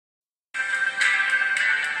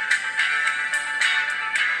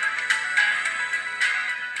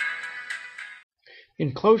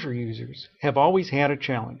Enclosure users have always had a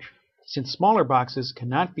challenge, since smaller boxes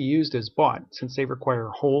cannot be used as bought since they require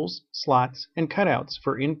holes, slots, and cutouts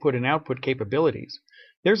for input and output capabilities.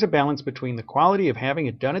 There's a balance between the quality of having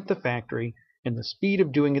it done at the factory and the speed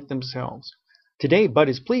of doing it themselves. Today, Bud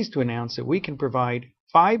is pleased to announce that we can provide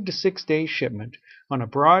 5 to 6 day shipment on a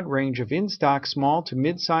broad range of in-stock small to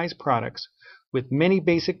mid-size products with many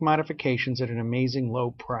basic modifications at an amazing low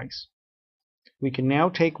price. We can now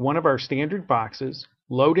take one of our standard boxes,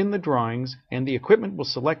 load in the drawings, and the equipment will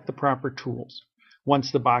select the proper tools.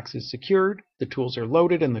 Once the box is secured, the tools are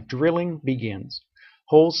loaded and the drilling begins.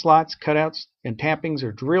 Hole slots, cutouts, and tappings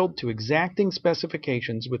are drilled to exacting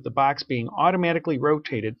specifications, with the box being automatically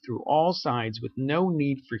rotated through all sides with no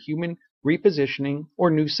need for human repositioning or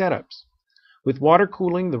new setups. With water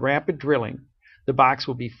cooling the rapid drilling, the box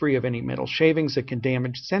will be free of any metal shavings that can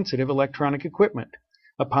damage sensitive electronic equipment.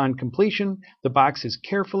 Upon completion, the box is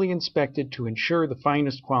carefully inspected to ensure the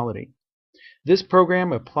finest quality. This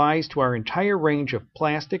program applies to our entire range of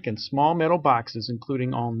plastic and small metal boxes,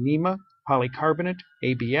 including all NEMA, polycarbonate,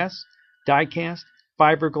 ABS, die-cast,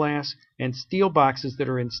 fiberglass, and steel boxes that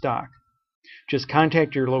are in stock. Just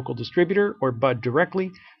contact your local distributor or Bud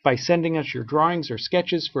directly by sending us your drawings or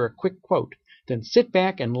sketches for a quick quote. Then sit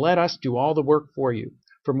back and let us do all the work for you.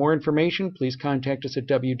 For more information, please contact us at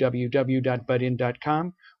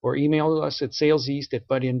www.budin.com or email us at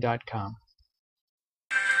saleseast@budin.com.